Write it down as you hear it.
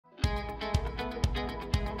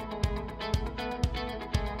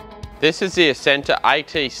This is the Ascenta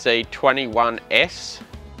ATC21S.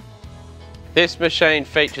 This machine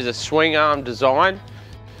features a swing arm design,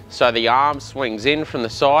 so the arm swings in from the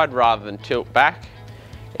side rather than tilt back.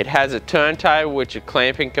 It has a turntable which a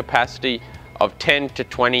clamping capacity of 10 to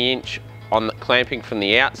 20 inch on the clamping from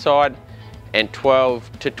the outside and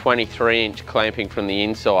 12 to 23 inch clamping from the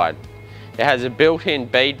inside. It has a built-in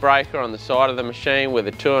bead breaker on the side of the machine with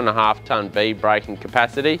a 2.5 ton bead braking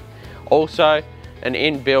capacity. Also an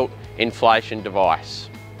inbuilt inflation device.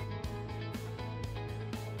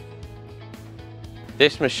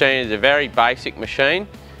 This machine is a very basic machine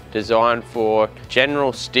designed for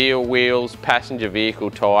general steel wheels, passenger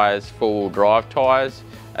vehicle tyres, four-wheel drive tyres,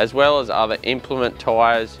 as well as other implement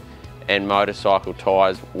tyres and motorcycle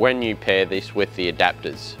tyres when you pair this with the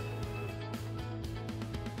adapters.